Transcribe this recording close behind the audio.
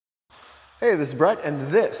Hey, this is Brett,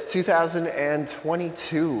 and this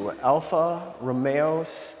 2022 Alfa Romeo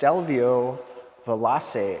Stelvio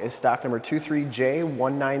Veloce is stock number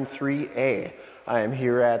 23J193A. I am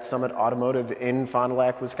here at Summit Automotive in Fond du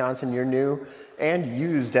Lac, Wisconsin, your new and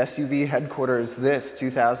used SUV headquarters. This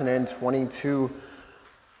 2022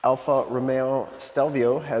 Alfa Romeo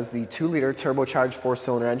Stelvio has the 2-liter turbocharged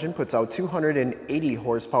 4-cylinder engine, puts out 280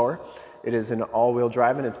 horsepower. It is an all-wheel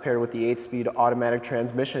drive and it's paired with the 8-speed automatic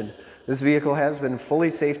transmission. This vehicle has been fully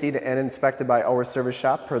safetied and inspected by our service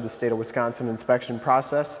shop per the state of Wisconsin inspection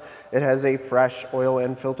process. It has a fresh oil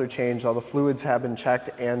and filter change. All the fluids have been checked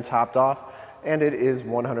and topped off, and it is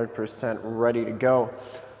 100% ready to go.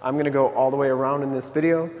 I'm going to go all the way around in this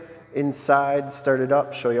video, inside, start it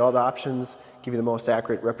up, show you all the options, give you the most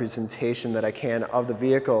accurate representation that I can of the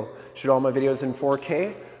vehicle. Shoot all my videos in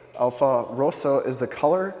 4K. Alfa Rossa is the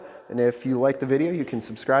color. And if you like the video, you can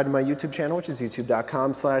subscribe to my YouTube channel, which is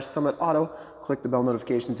youtube.com/summitauto. Click the bell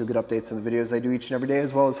notifications, you'll get updates on the videos I do each and every day,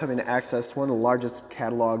 as well as having access to one of the largest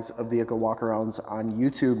catalogs of vehicle walkarounds on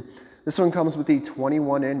YouTube. This one comes with the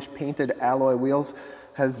 21-inch painted alloy wheels,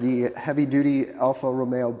 has the heavy-duty Alfa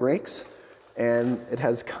Romeo brakes, and it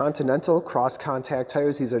has Continental cross-contact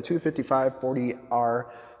tires. These are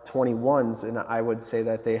 255/40R21s, and I would say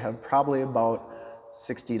that they have probably about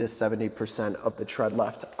 60 to 70% of the tread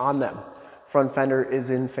left on them. Front fender is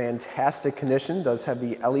in fantastic condition, does have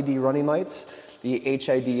the LED running lights, the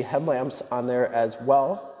HID headlamps on there as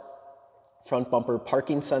well. Front bumper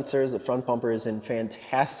parking sensors, the front bumper is in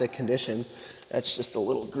fantastic condition. That's just a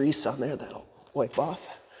little grease on there that'll wipe off.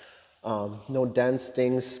 No dents,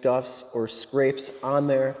 dings, scuffs, or scrapes on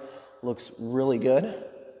there. Looks really good.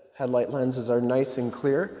 Headlight lenses are nice and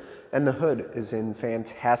clear. And the hood is in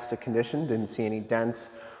fantastic condition. Didn't see any dents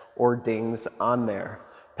or dings on there.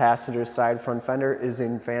 Passenger side front fender is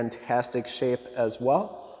in fantastic shape as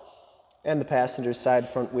well. And the passenger side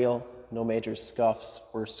front wheel, no major scuffs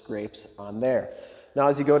or scrapes on there. Now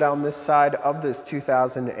as you go down this side of this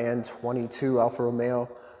 2022 Alfa Romeo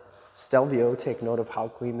Stelvio, take note of how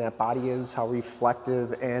clean that body is, how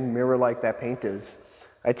reflective and mirror-like that paint is.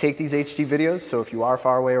 I take these HD videos, so if you are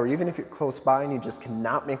far away or even if you're close by and you just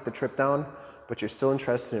cannot make the trip down, but you're still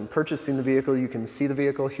interested in purchasing the vehicle, you can see the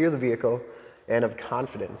vehicle, hear the vehicle, and have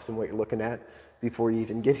confidence in what you're looking at before you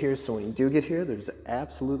even get here. So when you do get here, there's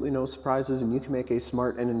absolutely no surprises and you can make a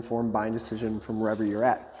smart and informed buying decision from wherever you're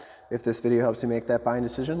at. If this video helps you make that buying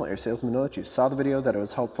decision, let your salesman know that you saw the video, that it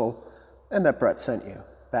was helpful, and that Brett sent you.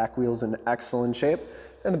 Back wheel's in excellent shape,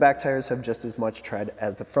 and the back tires have just as much tread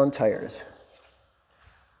as the front tires.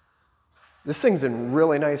 This thing's in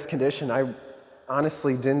really nice condition. I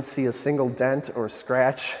honestly didn't see a single dent or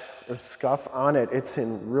scratch or scuff on it. It's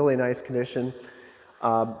in really nice condition.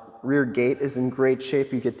 Rear gate is in great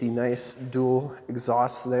shape. You get the nice dual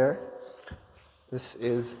exhaust there. This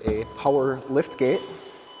is a power lift gate.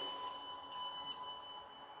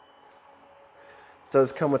 It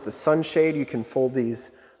does come with the sunshade. You can fold these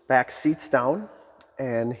back seats down.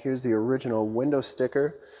 And here's the original window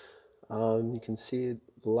sticker. You can see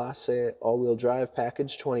Veloce all-wheel drive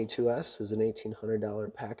package 22S is an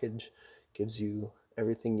 $1,800 package. Gives you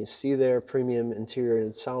everything you see there. Premium interior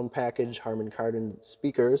and sound package, Harmon Kardon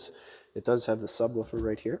speakers. It does have the subwoofer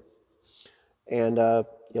right here. And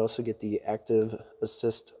you also get the Active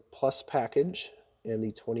Assist Plus package, and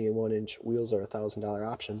the 21-inch wheels are a $1,000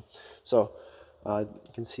 option. So you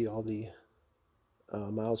can see all the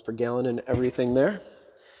miles per gallon and everything there.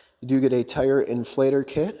 You do get a tire inflator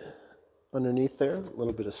kit underneath there, a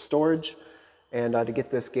little bit of storage. And to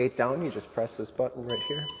get this gate down, you just press this button right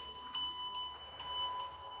here.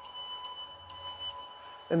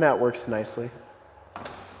 And that works nicely.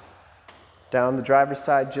 Down the driver's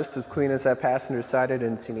side, just as clean as that passenger side. I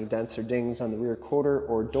didn't see any dents or dings on the rear quarter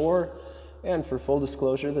or door. And for full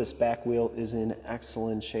disclosure, this back wheel is in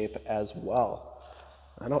excellent shape as well.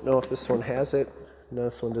 I don't know if this one has it. No,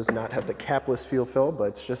 this one does not have the capless fuel fill, but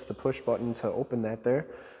it's just the push button to open that there.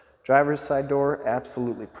 Driver's side door,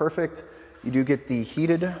 absolutely perfect. You do get the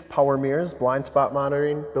heated power mirrors, blind spot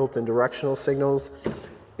monitoring, built-in directional signals.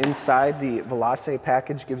 Inside, the Veloce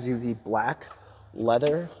package gives you the black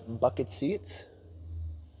leather bucket seats.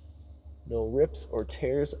 No rips or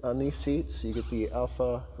tears on these seats. You get the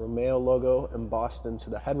Alfa Romeo logo embossed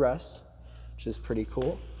into the headrest, which is pretty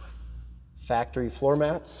cool. Factory floor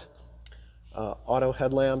mats. Auto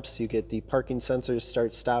headlamps, you get the parking sensors,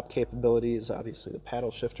 start-stop capabilities, obviously the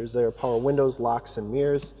paddle shifters there, power windows, locks, and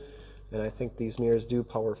mirrors. And I think these mirrors do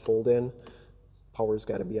power fold in. Power's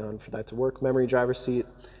got to be on for that to work. Memory driver seat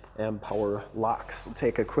and power locks. We'll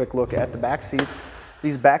take a quick look at the back seats.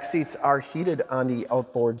 These back seats are heated on the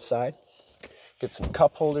outboard side. Get some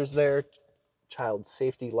cup holders there, child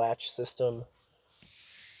safety latch system.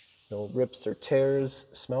 No rips or tears.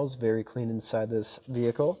 Smells very clean inside this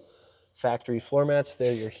vehicle. Factory floor mats.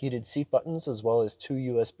 They're your heated seat buttons, as well as 2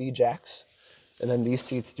 USB jacks. And then these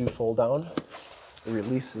seats do fold down. The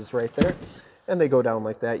release is right there. And they go down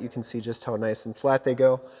like that. You can see just how nice and flat they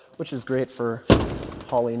go, which is great for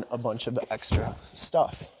hauling a bunch of extra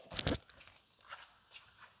stuff.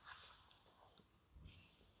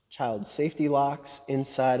 Child safety locks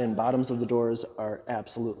inside and bottoms of the doors are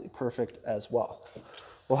absolutely perfect as well.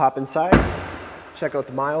 We'll hop inside, check out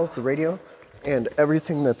the miles, the radio, and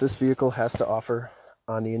everything that this vehicle has to offer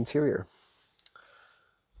on the interior.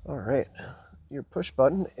 All right, your push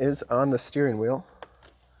button is on the steering wheel.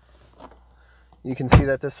 You can see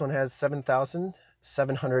that this one has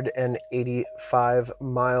 7,785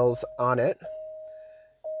 miles on it.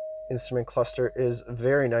 Instrument cluster is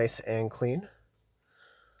very nice and clean.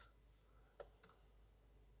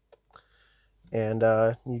 And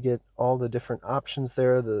you get all the different options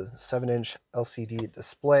there, the 7-inch LCD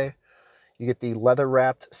display. You get the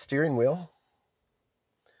leather-wrapped steering wheel,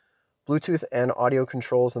 Bluetooth and audio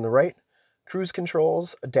controls on the right, cruise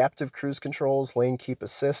controls, adaptive cruise controls, lane keep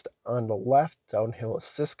assist on the left, downhill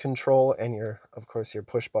assist control, and of course your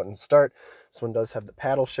push button start. This one does have the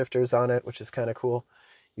paddle shifters on it, which is kind of cool.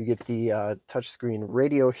 You get the touchscreen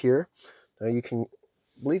radio here. Now I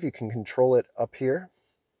believe you can control it up here.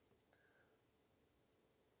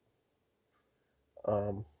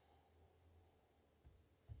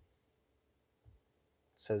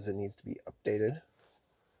 Says it needs to be updated.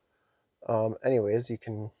 Anyways, you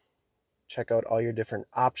can check out all your different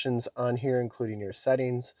options on here, including your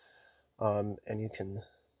settings, and you can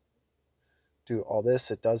do all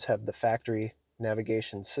this. It does have the factory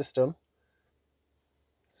navigation system.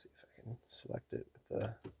 Let's see if I can select it.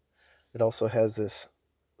 It also has this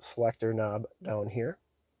selector knob down here.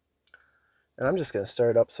 And I'm just going to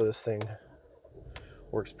start it up so this thing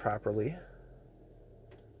works properly.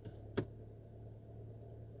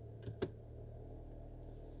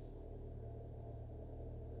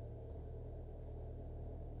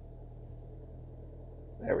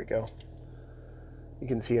 There we go. You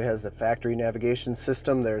can see it has the factory navigation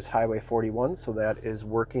system. There's Highway 41, so that is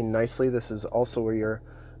working nicely. This is also where your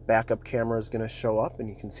backup camera is going to show up, and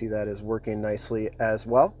you can see that is working nicely as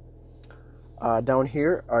well. Down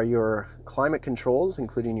here are your climate controls,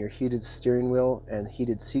 including your heated steering wheel and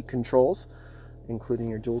heated seat controls, including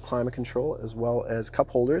your dual climate control, as well as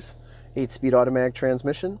cup holders. 8-speed automatic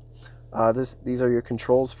transmission. These are your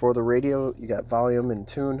controls for the radio. You got volume and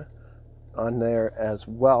tune on there as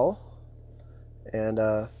well. And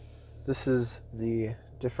this is the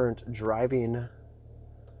different driving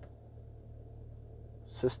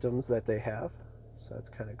systems that they have. So that's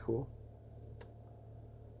kind of cool.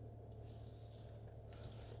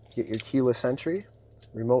 Get your keyless entry,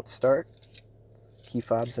 remote start, key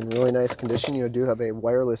fobs in really nice condition. You do have a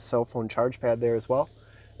wireless cell phone charge pad there as well.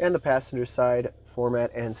 And the passenger side floor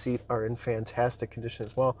mat and seat are in fantastic condition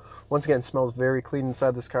as well. Once again, smells very clean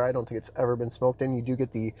inside this car. I don't think it's ever been smoked in. You do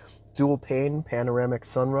get the dual pane panoramic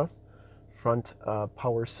sunroof, front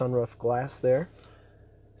power sunroof glass there,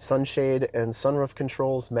 sunshade and sunroof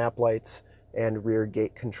controls, map lights, and rear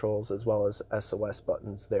gate controls, as well as SOS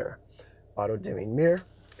buttons there. Auto dimming mirror.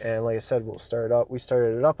 And like I said, we'll start it up. We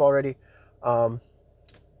started it up already. No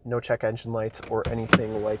check engine lights or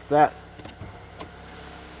anything like that.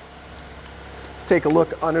 Let's take a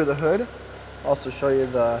look under the hood. Also show you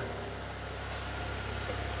the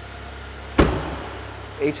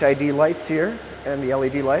HID lights here and the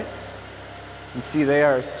LED lights. You can see they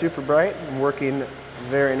are super bright and working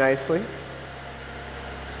very nicely.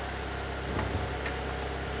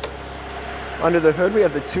 Under the hood, we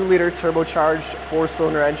have the 2-liter turbocharged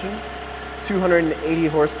 4-cylinder engine, 280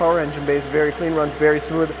 horsepower, engine base very clean, runs very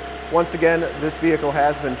smooth. Once again, this vehicle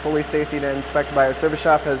has been fully safetied and inspected by our service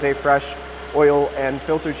shop, has a fresh oil and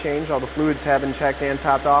filter change. All the fluids have been checked and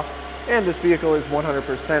topped off, and this vehicle is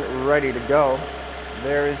 100% ready to go.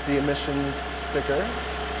 There is the emissions sticker.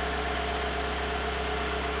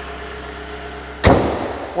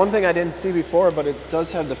 One thing I didn't see before, but it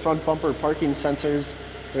does have the front bumper parking sensors.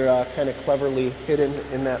 They're kind of cleverly hidden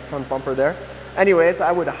in that front bumper there. Anyways,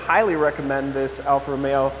 I would highly recommend this Alfa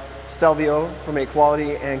Romeo Stelvio from a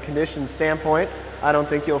quality and condition standpoint. I don't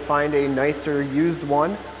think you'll find a nicer used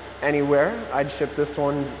one anywhere. I'd ship this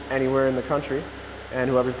one anywhere in the country, and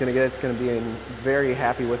whoever's going to get it's going to be very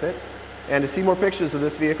happy with it. And to see more pictures of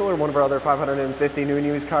this vehicle or one of our other 550 new and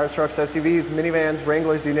used cars, trucks, SUVs, minivans,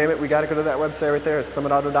 Wranglers, you name it, we got to go to that website right there. It's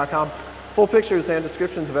summitauto.com. Full pictures and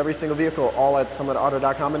descriptions of every single vehicle, all at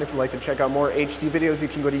summitauto.com. And if you'd like to check out more HD videos, you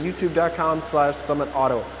can go to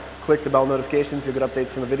youtube.com/summitauto. Click the bell notifications, you'll get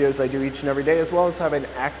updates on the videos I do each and every day, as well as having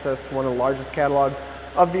access to one of the largest catalogs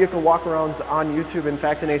of vehicle walkarounds on YouTube. In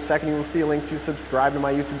fact, in a second, you will see a link to subscribe to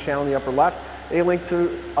my YouTube channel in the upper left, a link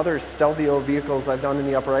to other Stelvio vehicles I've done in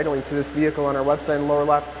the upper right, a link to this vehicle on our website in the lower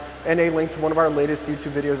left, and a link to one of our latest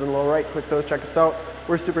YouTube videos in the lower right. Click those, check us out.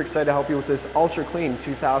 We're super excited to help you with this ultra clean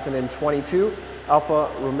 2022 Alfa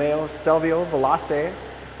Romeo Stelvio Veloce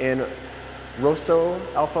in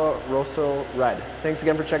Alfa Rossa Red. Thanks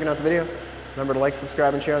again for checking out the video. Remember to like,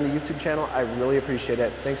 subscribe, and share on the YouTube channel. I really appreciate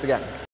it. Thanks again.